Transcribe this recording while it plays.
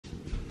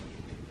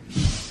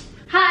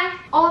Hi!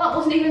 Oh, that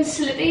wasn't even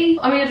slippy.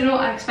 I mean, I don't know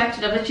what I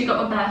expected. I've literally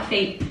got my bare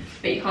feet,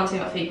 but you can't see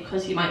my feet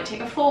because you might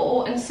take a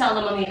photo and sell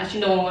them on the...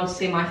 Actually, no one wants to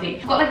see my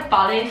feet. I've got like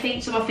ballet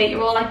feet, so my feet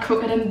are all like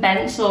crooked and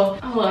bent, so...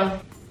 Hold on.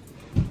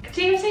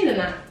 Do you even see them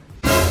there?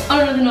 On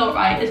another note,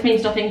 right, this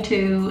means nothing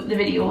to the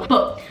video,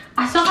 but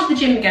I started the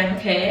gym again,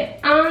 okay?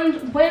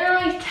 And when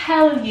I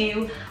tell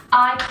you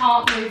I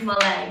can't move my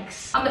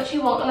legs, I'm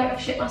literally walking like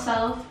I've shit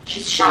myself.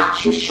 She's shot,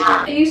 she's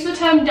shot. I use the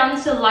term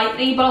dancer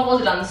lightly, but I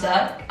was a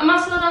dancer. Am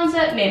I still a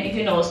dancer? Maybe,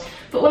 who knows.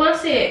 But when I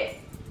say,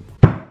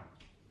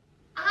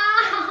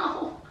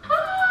 ow,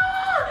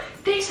 ah,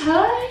 this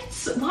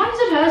hurts. Why does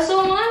it hurt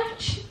so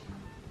much?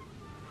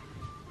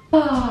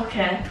 Oh,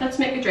 okay, let's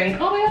make a drink.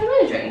 Oh, we already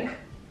made a drink.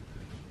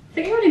 I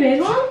think I already made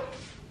one.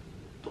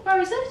 Where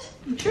is it?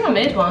 I'm sure I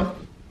made one.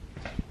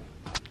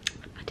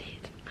 I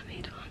did. I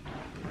made one.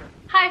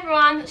 Hi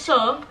everyone.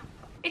 So,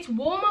 it's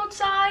warm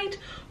outside.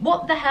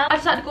 What the hell? I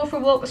decided to go for a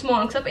walk this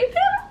morning because I've been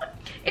feeling...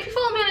 If you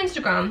follow me on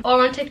Instagram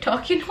or on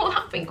TikTok, you know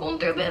that I've been going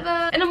through a bit of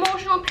an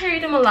emotional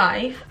period in my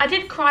life. I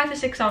did cry for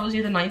 6 hours the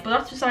other night, but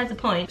that's besides the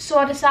point. So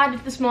I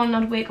decided this morning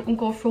I'd wake up and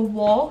go for a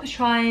walk to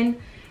try and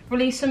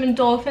release some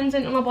endorphins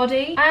into my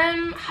body.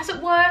 Has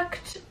it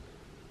worked?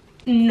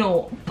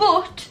 No,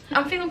 but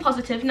I'm feeling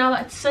positive now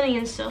that it's sunny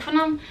and stuff, and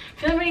I'm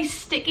feeling really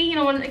sticky. You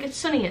know, when it gets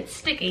sunny it's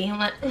sticky. I'm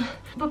like, ugh.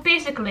 But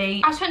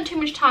basically I spent too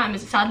much time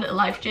as a sad little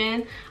life,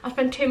 Jane. I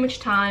spent too much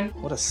time.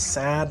 What a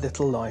sad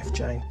little life,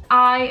 Jane.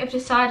 I have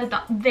decided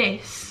that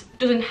this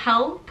doesn't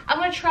help. I'm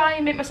gonna try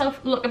and make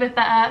myself look a bit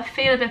better,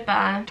 feel a bit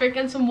better.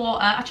 Drinking some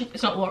water. Actually,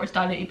 it's not water, it's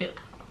diluted, but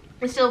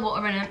there's still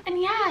water in it. And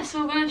yeah,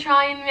 so I'm gonna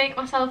try and make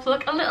myself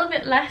look a little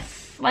bit less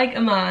like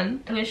a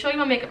man. I'm going to show you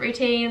my makeup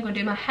routine. I'm going to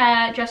do my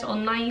hair, dress it all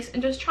nice,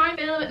 and just try and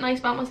feel a bit nice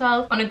about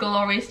myself on a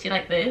glorious day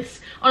like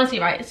this. Honestly,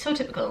 right, it's so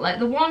typical. Like,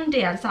 the one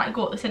day I decided to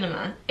go to the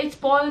cinema, it's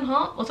boiling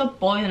hot. Well, it's not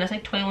boiling, it's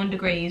like 21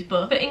 degrees,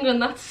 but for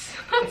England, that's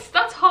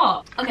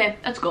hot. Okay,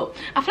 let's go.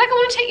 I feel like I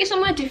want to take you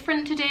somewhere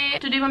different today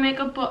to do my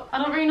makeup, but I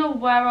don't really know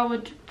where I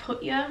would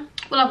put you.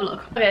 We'll have a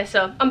look. Okay,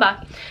 so I'm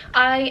back.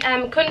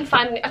 I couldn't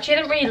find, actually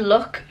I didn't really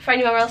look for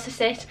anywhere else to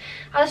sit.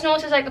 I just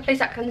noticed like a place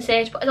that can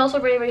sit, but it's also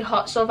really, really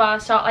hot, so if I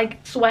start like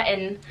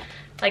sweating,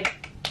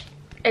 like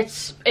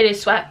it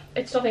is sweat.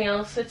 It's nothing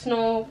else. It's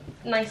no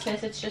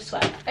niceness, it's just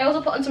sweat. I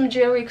also put on some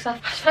jewellery because I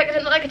feel like I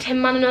didn't look like a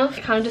tin man enough.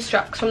 It kind of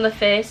distracts from the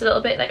face a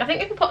little bit. Like, I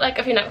think if you put like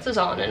a few necklaces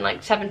on and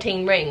like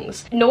 17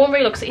 rings, no one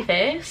really looks at your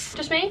face.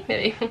 Just me?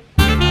 Maybe.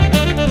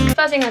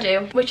 First thing I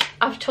do, which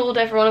I've told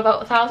everyone about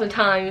 1,000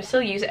 times,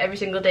 still use it every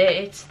single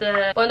day, it's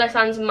the Bondi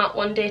Sands Matte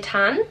One Day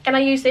Tan. And I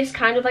use this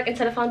kind of like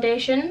instead of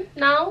foundation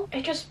now.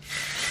 It just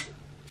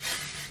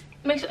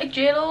makes it like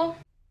JLo.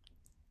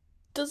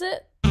 Does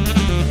it?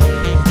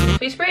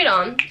 So you spray it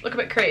on, look a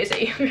bit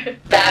crazy.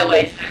 Bear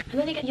with. And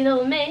then you get your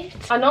little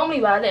mitt. I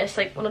normally wear this,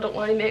 like when I don't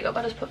wear any makeup,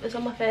 I just put this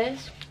on my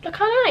face. Look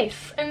how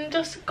nice and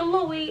just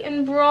glowy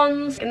and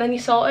bronze. And then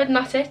you're sorted and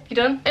that's it,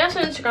 you're done. I asked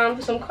on Instagram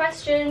for some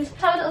questions.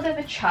 Let's have a little bit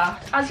of a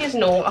chat. As you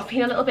know, I've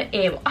been a little bit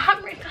AWOL. I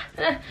haven't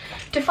really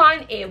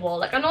defined AWOL.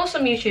 Like, I know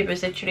some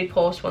YouTubers literally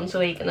post once a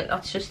week and like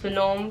that's just the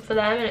norm for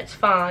them and it's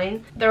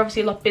fine. They're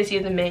obviously a lot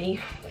busier than me.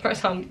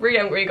 First, I really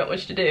haven't really got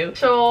much to do.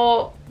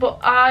 So, but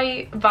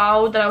I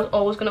vowed that I was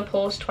always going to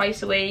post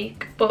twice a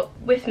week. But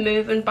with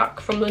moving back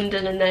from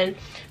London and then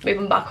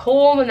moving back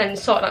home and then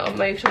sorting out a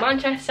move to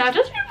Manchester, I've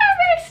just been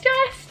very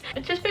stressed.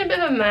 It's just been a bit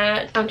of a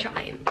mess. I'm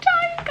trying guys,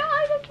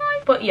 I'm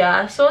trying. But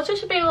yeah, so it's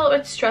just been a little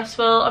bit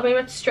stressful. I've been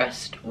a bit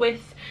stressed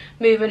with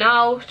moving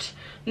out.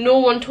 No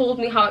one told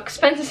me how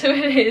expensive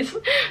it is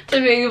to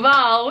move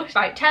out.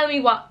 Right, tell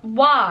me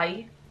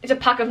why is a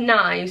pack of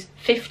knives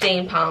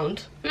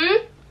 £15?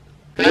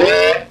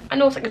 I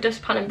know it's like a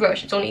dustpan and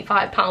brush, it's only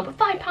 £5, but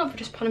 £5 for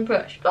dustpan and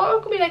brush. It's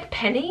not gonna be like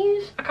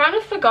pennies. I kind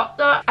of forgot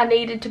that I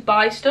needed to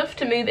buy stuff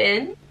to move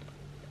in.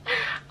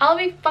 I'll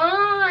be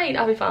fine.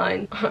 I'll be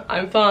fine.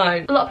 I'm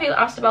fine. A lot of people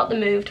asked about the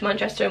move to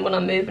Manchester and when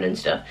I'm moving and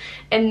stuff,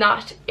 and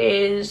that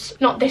is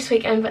not this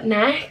weekend but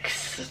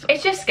next.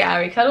 It's just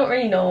scary because I don't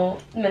really know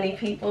many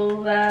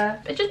people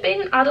there. It's just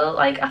being an adult,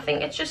 like I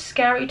think it's just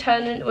scary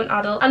turning into an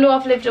adult. I know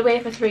I've lived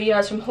away for 3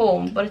 years from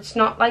home, but it's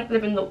not like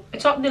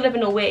it's not the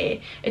living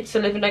away, it's the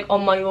living like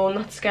on my own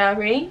that's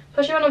scary.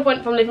 Especially when I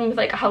went from living with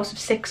like a house of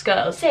 6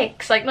 girls.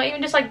 6, like not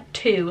even just like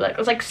 2, like it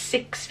was like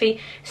 6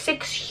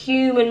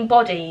 human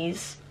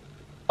bodies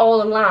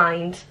all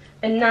aligned,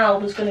 and now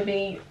there's gonna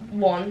be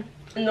 1,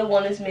 and the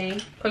 1 is me.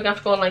 Probably gonna have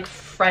to go on like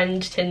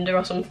friend Tinder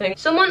or something.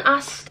 Someone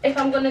asked if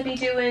I'm gonna be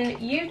doing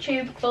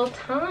YouTube full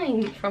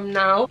time from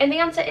now, and the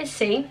answer is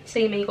C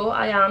amigo,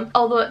 I am.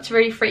 Although it's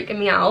really freaking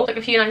me out. Like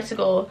a few nights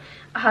ago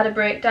I had a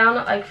breakdown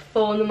at like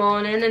 4 in the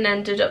morning and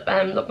ended up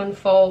looking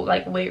for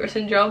like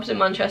waitressing jobs in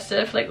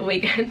Manchester for like a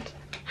weekend.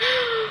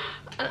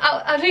 And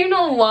I don't even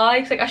know why,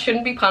 because like I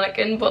shouldn't be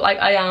panicking, but like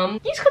I am.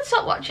 You just could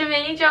stop watching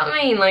me, do you know what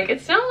I mean? Like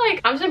it's not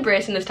like I'm just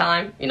embracing this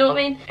time, you know what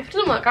I mean? If it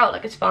doesn't work out,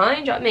 like it's fine, do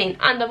you know what I mean?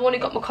 And I've only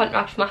got my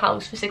contract for my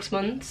house for 6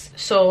 months,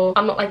 so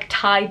I'm not like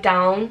tied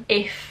down.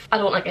 If I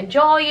don't like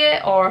enjoy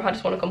it, or if I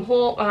just want to come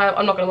home,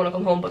 I'm not gonna want to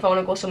come home, but if I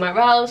want to go somewhere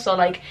else, or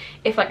like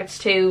if like it's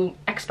too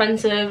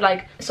expensive,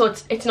 like so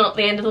it's not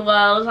the end of the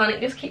world, and I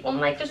just keep on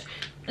like just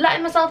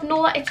letting myself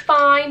know that it's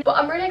fine. But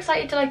I'm really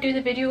excited to like do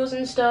the videos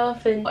and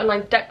stuff, and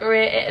like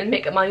decorate it and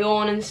make it my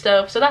own and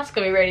stuff, so that's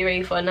gonna be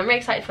really fun. I'm really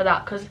excited for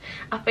that, because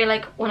I feel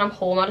like when I'm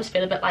home I just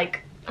feel a bit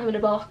like I'm in a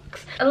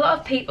box. A lot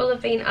of people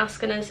have been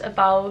asking us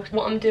about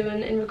what I'm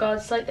doing in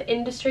regards to like the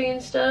industry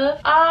and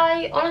stuff.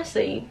 I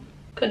honestly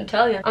couldn't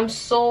tell you. I'm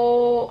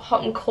so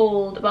hot and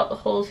cold about the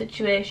whole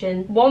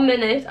situation. 1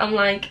 minute I'm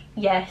like,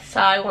 yes,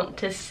 I want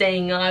to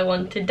sing, I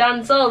want to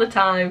dance all the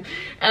time,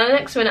 and the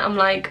next minute I'm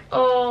like,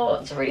 oh,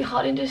 it's a really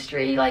hot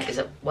industry, like is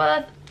it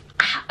worth,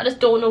 I just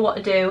don't know what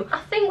to do. I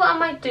think what I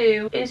might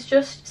do is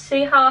just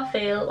see how I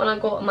feel when I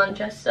go to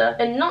Manchester,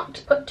 and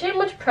not put too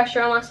much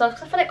pressure on myself,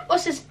 because I feel like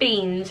us as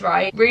beans,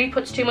 right, really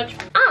puts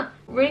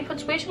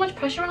way too much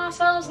pressure on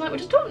ourselves, and like we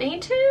just don't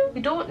need to.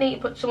 We don't need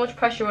to put so much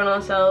pressure on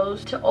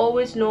ourselves to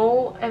always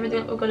know everything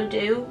that we're gonna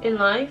do in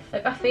life.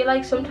 Like I feel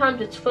like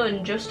sometimes it's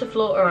fun just to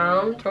float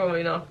around.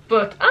 Probably not,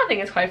 but I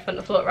think it's quite fun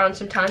to float around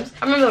sometimes.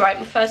 I remember, right,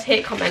 my first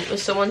hate comment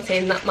was someone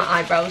saying that my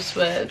eyebrows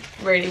were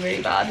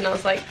really bad, and I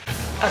was like,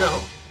 I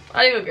know,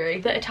 I do agree.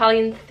 The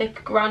Italian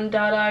thick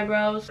granddad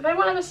eyebrows. If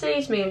anyone ever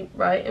sees me,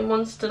 right, and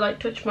wants to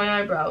like touch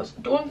my eyebrows,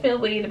 don't feel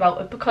weird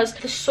about it, because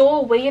they're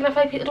so weird. I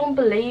feel like people don't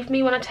believe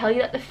me when I tell you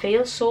that they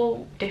feel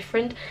so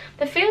different.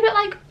 They feel a bit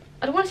like,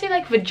 I don't want to say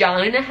like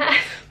vagina hair.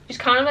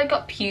 Just kind of like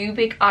got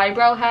pubic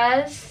eyebrow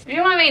hairs. You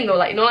know what I mean though?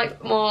 Like, you know,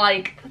 like more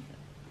like,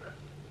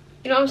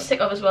 you know what I'm sick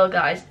of as well,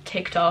 guys?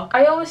 TikTok.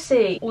 I always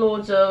see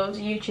loads of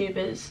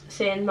YouTubers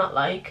saying that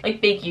like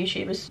big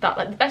YouTubers, that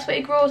like the best way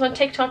to grow is on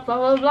TikTok, blah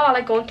blah blah,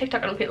 like go on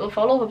TikTok and people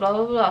follow, blah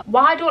blah blah.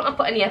 Why don't I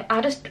put any,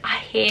 I don't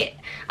hate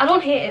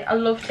it, I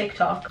love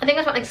TikTok. I think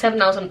I spent like 7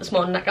 hours on it this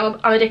morning, like I'm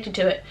addicted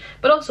to it.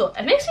 But also,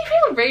 it makes me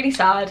feel really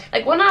sad.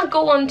 Like when I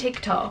go on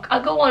TikTok,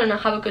 I go on and I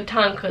have a good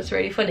time because it's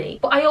really funny,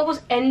 but I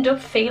always end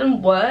up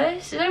feeling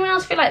worse. Does anyone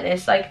else feel like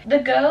this? Like the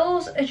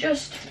girls are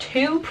just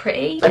too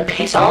pretty. Like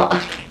piss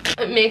off.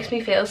 It makes me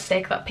feel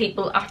sick that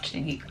people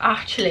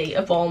actually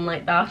are born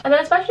like that. And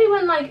then especially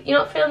when like you're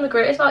not feeling the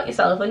greatest about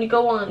yourself and you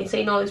go on and you're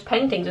seeing all these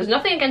paintings. There's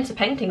nothing against the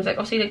paintings, like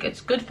obviously like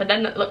it's good for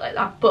them that look like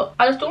that, but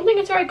I just don't think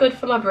it's very good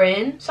for my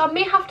brain, so I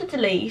may have to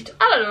delete.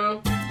 I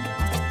don't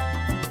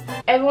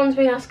know. Everyone's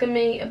been asking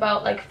me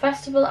about like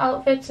festival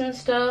outfits and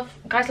stuff.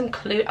 Guys, I'm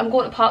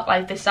going to Park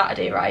Life this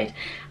Saturday, right?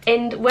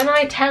 And when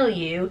I tell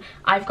you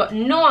I've got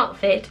no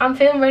outfit, I'm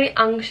feeling really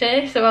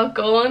anxious about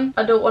going.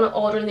 I don't want to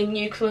order anything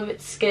new because I'm a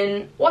bit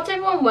skin. What's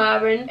everyone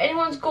wearing? If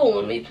anyone's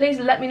going, will you please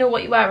let me know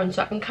what you're wearing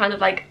so I can kind of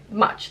like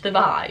match the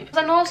vibe? Because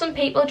I know some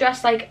people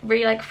dress like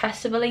really like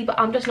festivally, but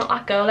I'm just not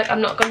that girl. Like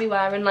I'm not going to be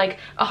wearing like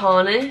a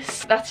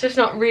harness. That's just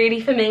not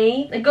really for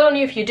me. Like good on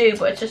you if you do,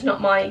 but it's just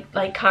not my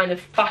like kind of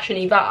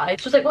fashiony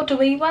vibe. So it's like, what do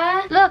we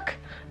wear? Look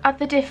at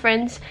the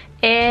difference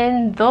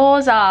in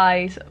those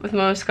eyes with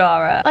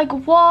mascara. Like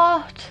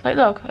what? Like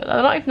look, they're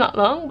not even that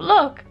long, but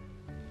look.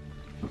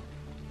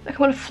 Like I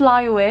want to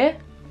fly away.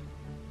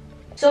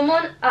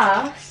 Someone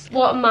asked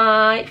what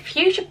my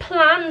future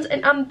plans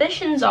and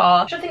ambitions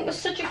are, which I think was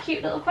such a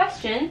cute little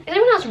question. Is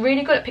anyone else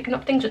really good at picking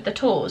up things with their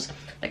toes?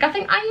 Like I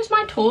think I use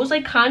my toes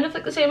like kind of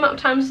like the same amount of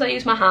times as I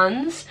use my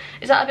hands.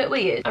 Is that a bit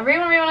weird? I really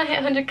want to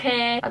hit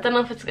 100k. I don't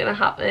know if it's gonna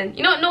happen.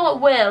 You know what?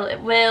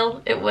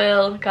 No, it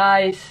will,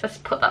 guys. Let's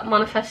put that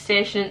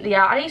manifestation in the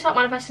air. I need to start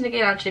manifesting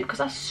again actually, because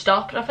I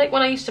stopped. I feel like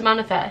when I used to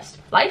manifest,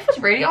 life was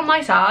really on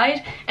my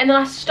side, and then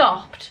I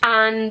stopped,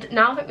 and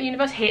now I think the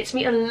universe hates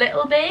me a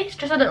little bit,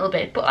 just a little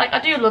bit. But like I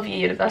do love you,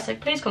 universe,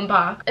 like please come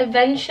back.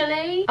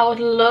 Eventually I would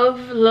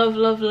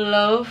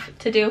love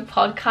to do a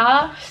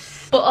podcast.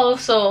 But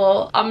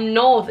also, I'm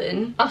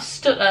northern. I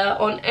stutter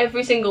on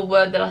every single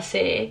word that I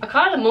say. I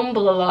kind of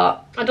mumble a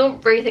lot. I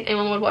don't really think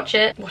anyone would watch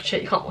it. Watch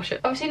it, you can't watch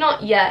it. Obviously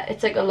not yet,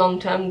 it's like a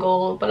long-term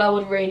goal, but I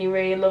would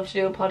really love to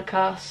do a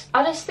podcast.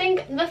 I just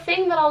think the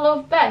thing that I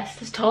love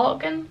best is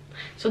talking.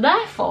 So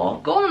therefore,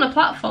 going on a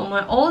platform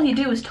where all you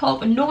do is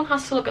talk and no one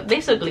has to look at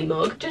this ugly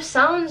mug just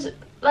sounds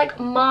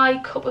like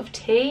my cup of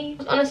tea.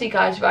 Honestly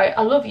guys, right,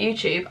 I love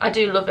YouTube. I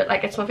do love it,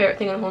 like it's my favourite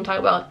thing in the whole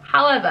entire world.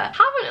 However,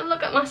 having to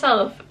look at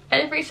myself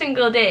every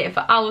single day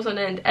for hours on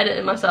end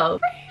editing myself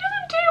really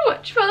doesn't do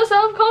much for the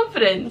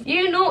self-confidence.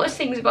 You notice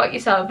things about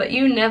yourself that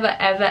you never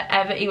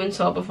ever even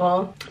saw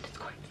before. It's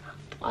quite sad.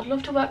 I'd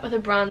love to work with a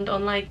brand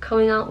on like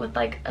coming out with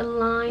like a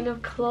line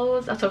of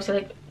clothes. That's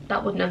obviously like,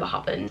 that would never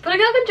happen. But a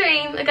girl can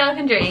dream, a girl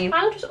can dream.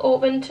 I'm just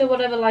open to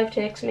whatever life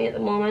takes me at the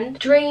moment.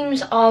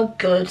 Dreams are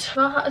good. If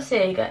I had to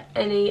say, get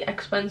any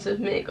expensive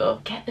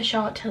makeup, get the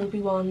Charlotte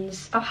Tilbury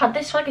ones. I've had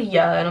this for like a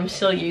year and I'm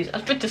still using it.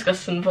 It's a bit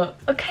disgusting, but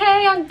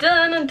okay, I'm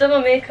done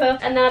my makeup.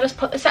 And now I just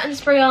put the setting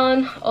spray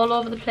on all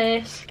over the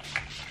place.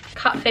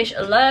 Catfish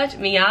alert,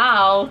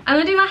 meow. I'm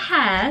gonna do my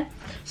hair.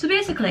 So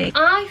basically,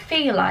 I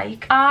feel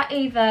like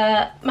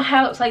my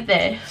hair looks like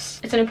this,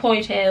 it's in a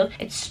ponytail,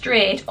 it's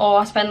straight,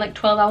 or I spend like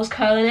 12 hours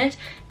curling it,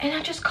 and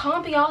I just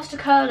can't be asked to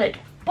curl it.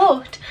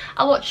 But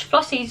I watched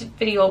Flossie's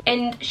video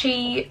and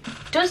she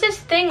does this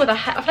thing with her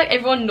hair. I feel like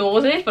everyone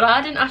knows it, but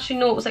I didn't actually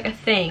know it was like a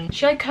thing.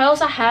 She like curls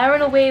her hair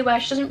in a way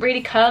where she doesn't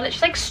really curl it.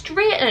 She's like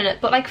straightening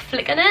it, but like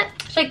flicking it.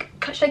 She's like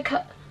cut,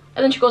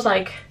 and then she goes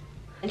like,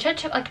 and she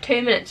took like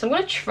 2 minutes. So I'm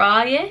gonna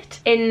try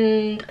it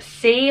and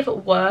see if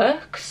it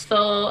works.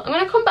 So I'm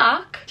gonna come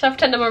back. So I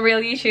pretend I'm a real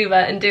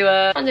YouTuber and do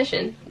a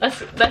transition. Let's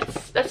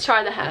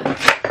try the hair.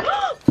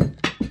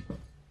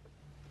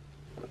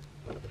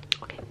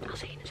 Okay, I'll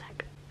see you in a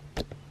sec.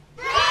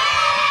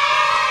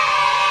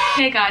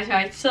 Hey guys,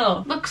 right,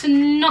 so looks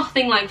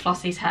nothing like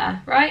Flossie's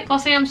hair, right?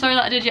 Flossie, I'm sorry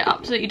that I did you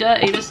absolutely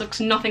dirty. This looks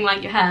nothing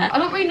like your hair. I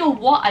don't really know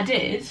what I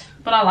did,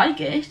 but I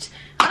like it.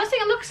 I just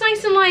think it looks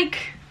nice and like,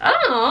 I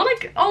don't know,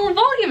 like all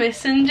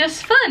voluminous and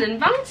just fun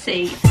and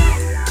bouncy.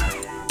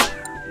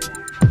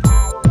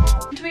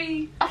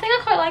 I think I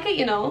quite like it,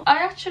 you know. I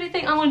actually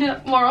think I'm gonna do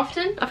it more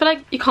often. I feel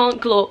like you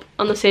can't glow up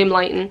on the same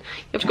lighting. You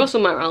have to go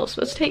somewhere else.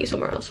 Let's take you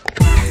somewhere else.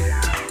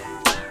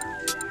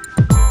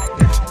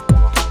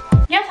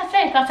 Yes, that's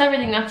it. That's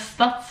everything.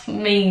 That's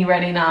me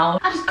ready now.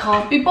 I just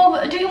can't be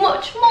bothered to do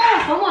much more,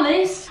 if I'm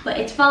honest. But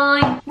it's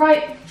fine.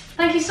 Right.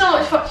 Thank you so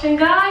much for watching,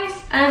 guys.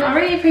 I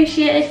really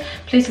appreciate it.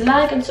 Please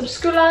like and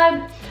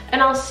subscribe.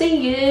 And I'll see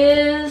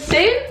you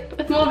soon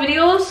with more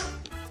videos.